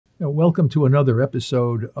Welcome to another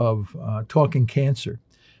episode of Talking Cancer.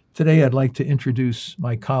 Today I'd like to introduce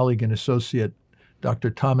my colleague and associate,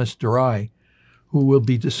 Dr. Tomás Duraj, who will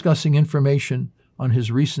be discussing information on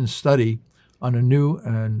his recent study on a new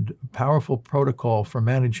and powerful protocol for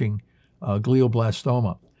managing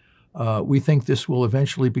glioblastoma. We think this will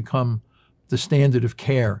eventually become the standard of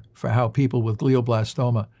care for how people with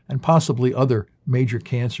glioblastoma and possibly other major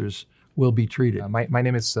cancers will be treated. My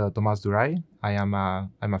name is Tomás Duraj.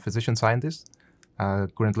 I'm a physician scientist,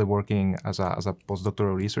 currently working as a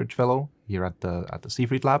postdoctoral research fellow here at the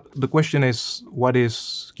Seyfried Lab. The question is, what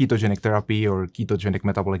is ketogenic therapy or ketogenic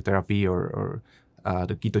metabolic therapy or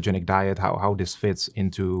the ketogenic diet? How this fits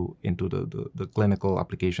into the clinical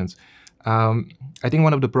applications? I think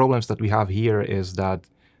one of the problems that we have here is that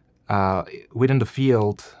within the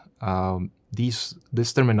field,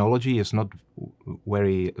 this terminology is not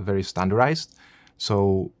very standardized.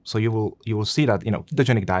 So you will see that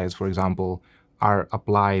ketogenic diets, for example, are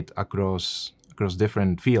applied across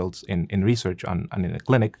different fields in research and in the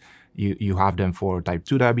clinic. You have them for type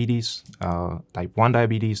 2 diabetes, type 1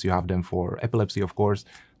 diabetes. You have them for epilepsy, of course.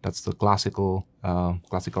 That's the classical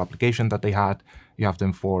application that they had. You have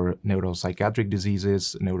them for neuropsychiatric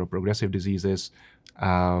diseases, neuroprogressive diseases,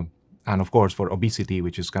 and of course for obesity,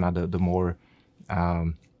 which is kind of the more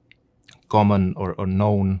common or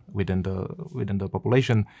known within the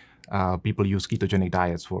population. People use ketogenic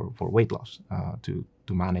diets for weight loss to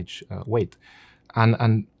manage weight,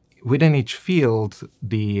 and within each field,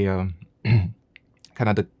 the kind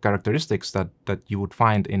of the characteristics that you would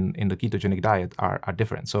find in the ketogenic diet are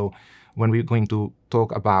different. So when we're going to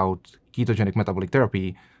talk about ketogenic metabolic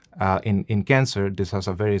therapy in cancer, this has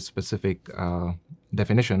a very specific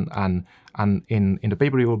definition, and in the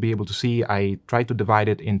paper you will be able to see I try to divide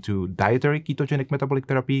it into dietary ketogenic metabolic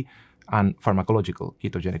therapy and pharmacological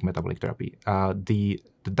ketogenic metabolic therapy. The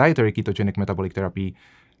dietary ketogenic metabolic therapy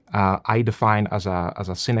I define as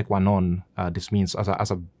a sine qua non. This means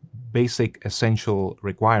as a basic essential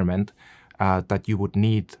requirement that you would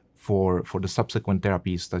need for the subsequent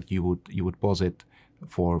therapies that you would posit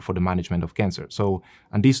for the management of cancer. So,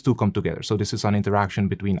 and these two come together. So this is an interaction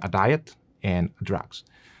between a diet and drugs.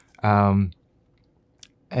 And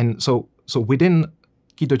so within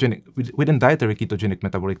dietary ketogenic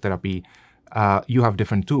metabolic therapy, you have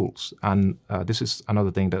different tools. And this is another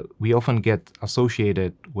thing that we often get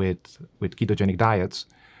associated with ketogenic diets.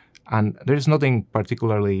 And there is nothing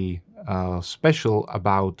particularly special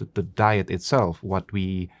about the diet itself. What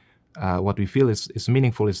we feel is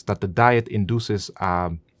meaningful is that the diet induces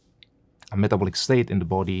a metabolic state in the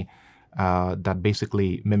body that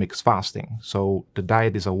basically mimics fasting. So the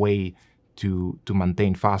diet is a way to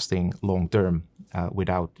maintain fasting long term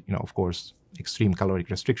without, of course, extreme caloric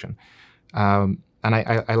restriction. And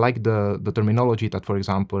I like the terminology that, for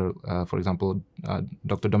example,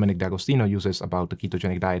 Dr. Dominic D'Agostino uses about the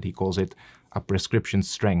ketogenic diet. He calls it a prescription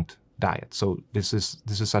strength diet. So this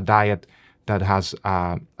is a diet that has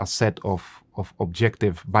a set of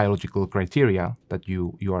objective biological criteria that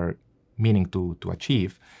you are meaning to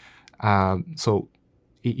achieve. So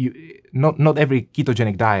not every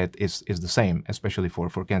ketogenic diet is the same, especially for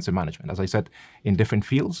cancer management. As I said, in different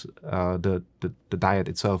fields, the diet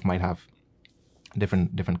itself might have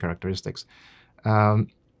different characteristics.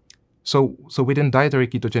 So within dietary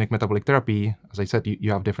ketogenic metabolic therapy, as I said,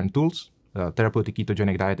 you have different tools. Therapeutic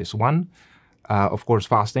ketogenic diet is one. Of course,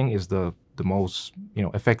 fasting is the most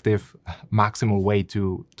effective, maximal way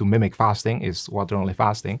to mimic fasting is water-only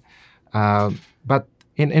fasting. But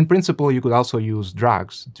in principle, you could also use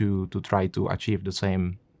drugs to try to achieve the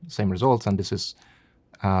same results. And this is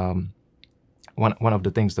one of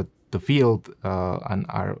the things that the field and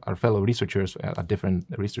our fellow researchers at different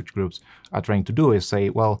research groups are trying to do is say,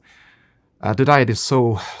 well, the diet is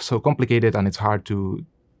so complicated and it's hard to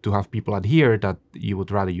have people adhere that you would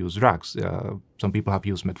rather use drugs. Some people have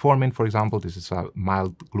used metformin, for example. This is a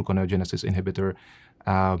mild gluconeogenesis inhibitor.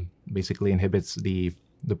 Basically inhibits the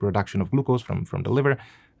production of glucose from the liver,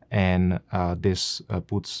 and this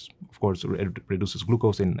puts, of course, reduces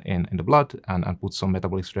glucose in the blood and puts some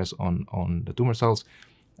metabolic stress on the tumor cells.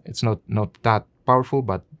 It's not that powerful,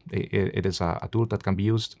 but it is a tool that can be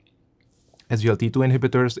used. SGLT2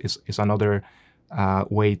 inhibitors is another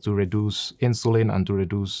way to reduce insulin and to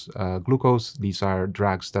reduce glucose. These are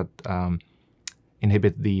drugs that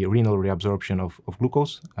inhibit the renal reabsorption of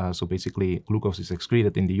glucose. So basically, glucose is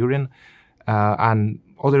excreted in the urine. And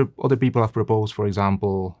other people have proposed, for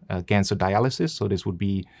example, cancer dialysis. So this would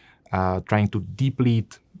be trying to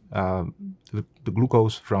deplete the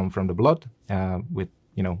glucose from the blood with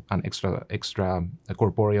an extra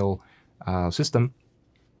corporeal system.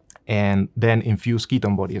 and then infuse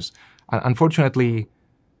ketone bodies. Unfortunately,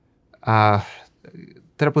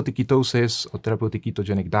 therapeutic ketosis or therapeutic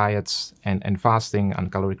ketogenic diets and fasting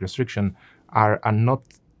and caloric restriction are not,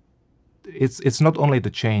 it's not only the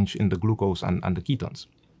change in the glucose and the ketones.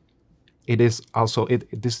 It is also,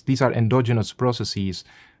 these are endogenous processes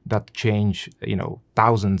that change,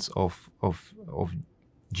 thousands of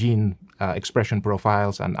gene expression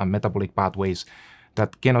profiles and metabolic pathways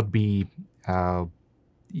that cannot be,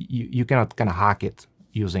 you cannot kind of hack it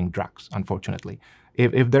using drugs, unfortunately.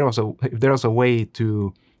 If there was a way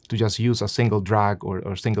to just use a single drug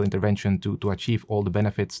or single intervention to achieve all the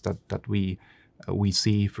benefits that we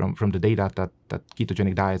see from the data that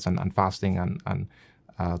ketogenic diets and fasting and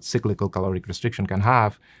cyclical caloric restriction can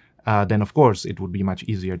have, then of course it would be much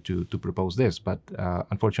easier to propose this. But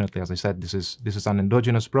unfortunately, as I said, this is an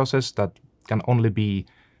endogenous process that can only be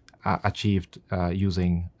achieved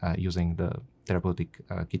using the therapeutic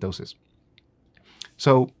ketosis.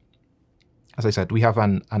 So, as I said, we have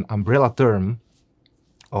an umbrella term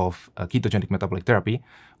of ketogenic metabolic therapy.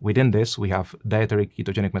 Within this, we have dietary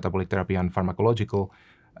ketogenic metabolic therapy and pharmacological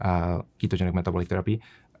ketogenic metabolic therapy.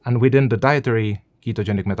 And within the dietary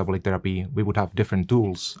ketogenic metabolic therapy, we would have different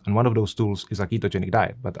tools. And one of those tools is a ketogenic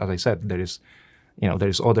diet. But as I said, there is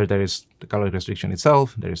the caloric restriction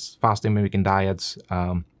itself, there is fasting mimicking diets,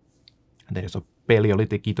 there is a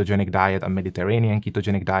Paleolithic ketogenic diet, a Mediterranean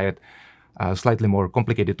ketogenic diet, slightly more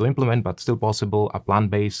complicated to implement, but still possible, a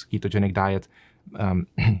plant-based ketogenic diet.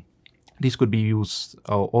 These could be used,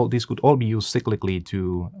 these could all be used cyclically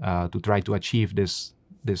to try to achieve this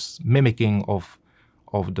mimicking of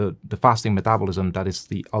the fasting metabolism that is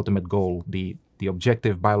the ultimate goal, the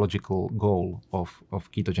objective biological goal of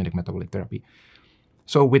ketogenic metabolic therapy.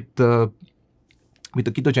 So with the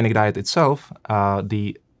ketogenic diet itself,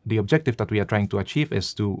 the objective that we are trying to achieve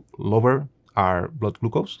is to lower our blood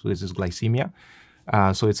glucose. So this is glycemia.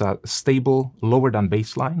 So it's a stable, lower than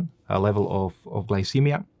baseline level of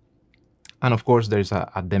glycemia. And of course, there's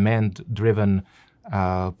a demand-driven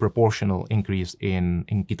proportional increase in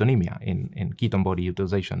ketonemia, in ketone body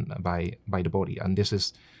utilization by the body. And this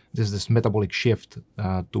is this metabolic shift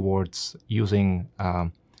towards using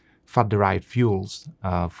fat-derived fuels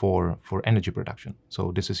for energy production.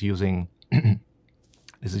 So this is using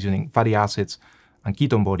fatty acids and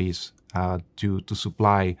ketone bodies to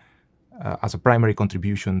supply as a primary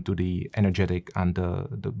contribution to the energetic and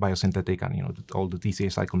the biosynthetic and all the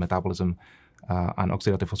TCA cycle metabolism and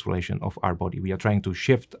oxidative phosphorylation of our body. We are trying to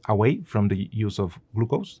shift away from the use of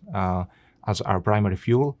glucose as our primary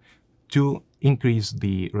fuel to increase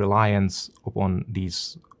the reliance upon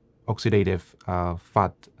these oxidative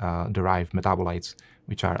fat-derived metabolites,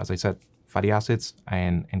 which are, as I said, fatty acids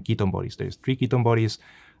and ketone bodies. There's 3 ketone bodies.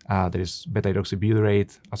 There's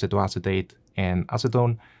beta-hydroxybutyrate, acetoacetate, and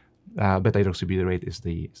acetone. Beta-hydroxybutyrate is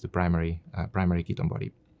the primary ketone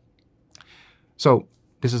body. So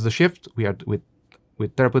this is the shift. We are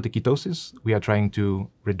with therapeutic ketosis. We are trying to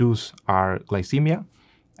reduce our glycemia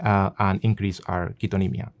and increase our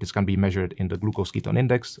ketonemia. This can be measured in the glucose ketone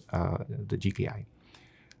index, the GKI.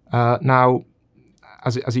 Now,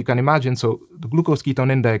 as you can imagine, so the glucose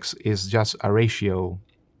ketone index is just a ratio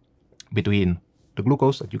between the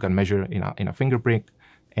glucose that you can measure in a finger prick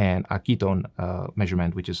and a ketone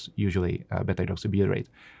measurement, which is usually beta-hydroxybutyrate.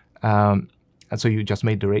 And so you just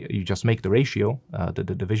make the ratio, the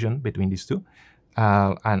division between these two,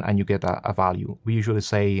 and you get a value. We usually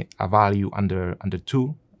say a value under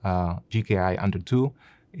 2, GKI under 2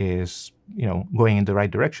 is going in the right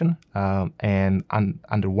direction, and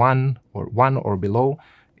under 1 or below,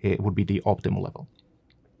 it would be the optimal level.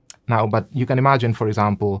 Now, but you can imagine, for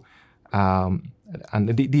example,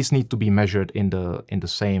 and these need to be measured in the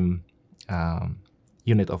same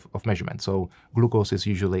unit of measurement. So glucose is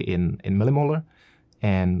usually in millimolar,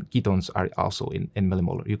 and ketones are also in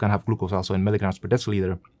millimolar. You can have glucose also in milligrams per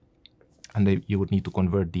deciliter, and you would need to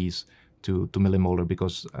convert these to millimolar,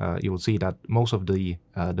 because you will see that most of the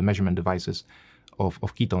measurement devices of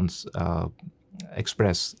ketones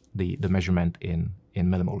express the measurement in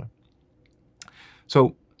millimolar.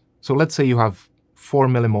 So let's say you have 4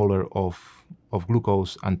 millimolar of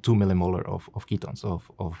glucose and 2 millimolar of ketones, of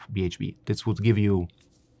BHB. This would give you,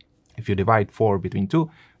 if you divide 4 between 2,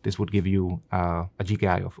 this would give you a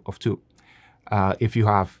GKI of 2. If you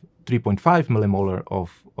have 3.5 millimolar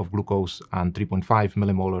of glucose and 3.5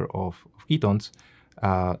 millimolar of ketones,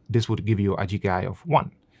 this would give you a GKI of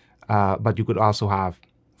 1. But you could also have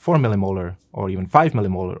 4 millimolar or even 5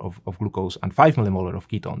 millimolar of glucose and 5 millimolar of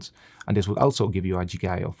ketones, and this would also give you a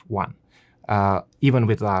GKI of 1. even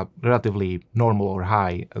with a relatively normal or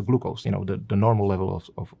high glucose. The normal level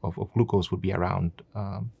of glucose would be around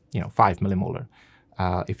 5 millimolar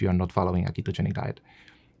if you are not following a ketogenic diet.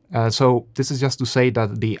 So this is just to say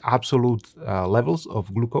that the absolute levels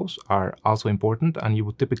of glucose are also important, and you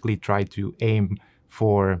would typically try to aim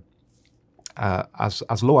for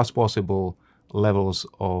as low as possible levels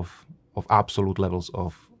of absolute levels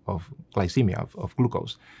of glycemia, of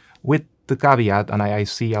glucose. With the caveat, and I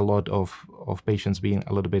see a lot of patients being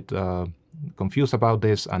a little bit confused about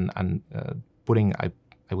this and putting, I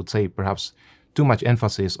would say, perhaps too much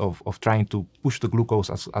emphasis of trying to push the glucose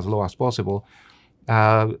as low as possible.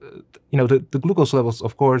 The glucose levels,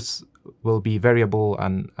 of course, will be variable,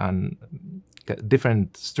 and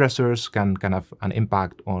different stressors can have an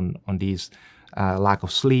impact on these. Lack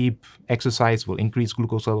of sleep, exercise will increase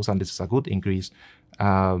glucose levels, and this is a good increase.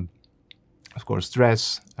 Of course,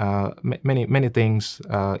 stress, many things,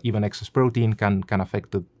 even excess protein can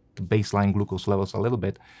affect the baseline glucose levels a little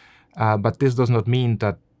bit. But this does not mean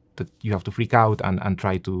that you have to freak out and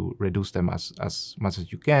try to reduce them as much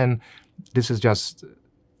as you can. This is just,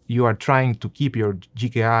 you are trying to keep your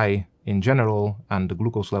GKI in general and the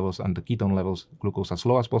glucose levels and the ketone levels, glucose as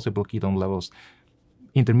low as possible, ketone levels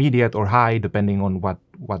intermediate or high, depending on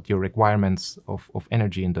what your requirements of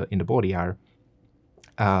energy in the body are,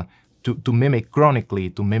 to mimic chronically,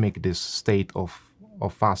 to mimic this state of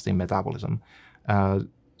fasting metabolism.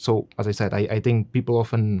 So as I said, I think people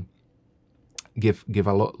often give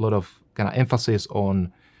a lot of kind of emphasis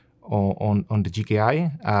on the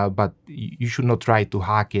GKI, but you should not try to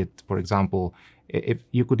hack it. For example, if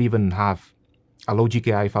you could even have a low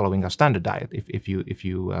GKI following a standard diet, if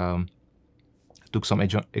you took some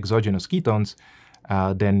exogenous ketones,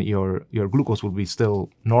 then your glucose would be still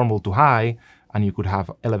normal to high, and you could have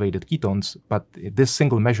elevated ketones. But this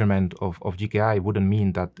single measurement of GKI wouldn't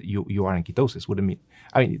mean that you are in ketosis. Wouldn't mean,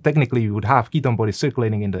 I mean, technically you would have ketone bodies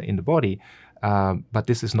circulating in the body, but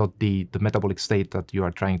this is not the metabolic state that you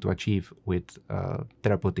are trying to achieve with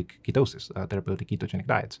therapeutic ketosis, therapeutic ketogenic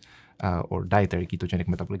diets, or dietary ketogenic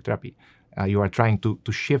metabolic therapy. You are trying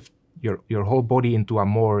to shift your whole body into a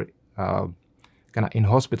more kind of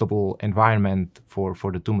inhospitable environment for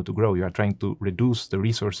the tumor to grow. You are trying to reduce the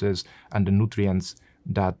resources and the nutrients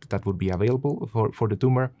that would be available for the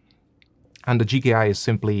tumor. And the GKI is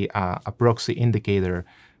simply a proxy indicator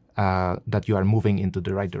that you are moving into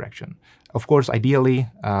the right direction. Of course, ideally,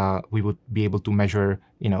 we would be able to measure,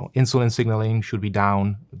 insulin signaling should be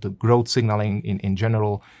down, the growth signaling in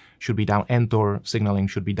general should be down, mTOR signaling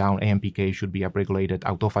should be down, AMPK should be upregulated,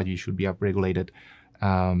 autophagy should be upregulated,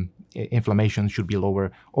 inflammation should be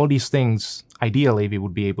lower. All these things, ideally, we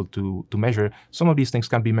would be able to measure. Some of these things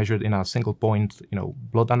can be measured in a single point,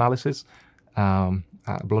 blood analysis,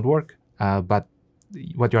 blood work. But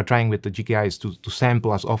what you are trying with the GKI is to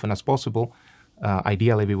sample as often as possible.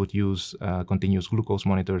 Ideally, we would use continuous glucose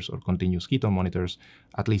monitors or continuous ketone monitors,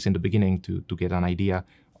 at least in the beginning, to get an idea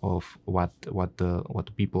of what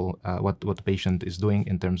the patient is doing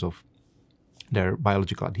in terms of their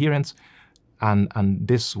biological adherence. And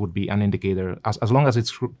this would be an indicator, as long as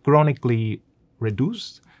it's chronically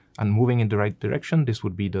reduced and moving in the right direction, this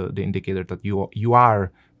would be the indicator that you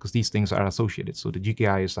are, because these things are associated. So the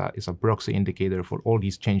GKI is a proxy indicator for all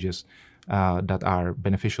these changes that are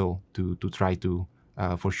beneficial to try to,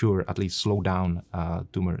 for sure, at least slow down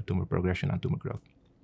tumor progression and tumor growth.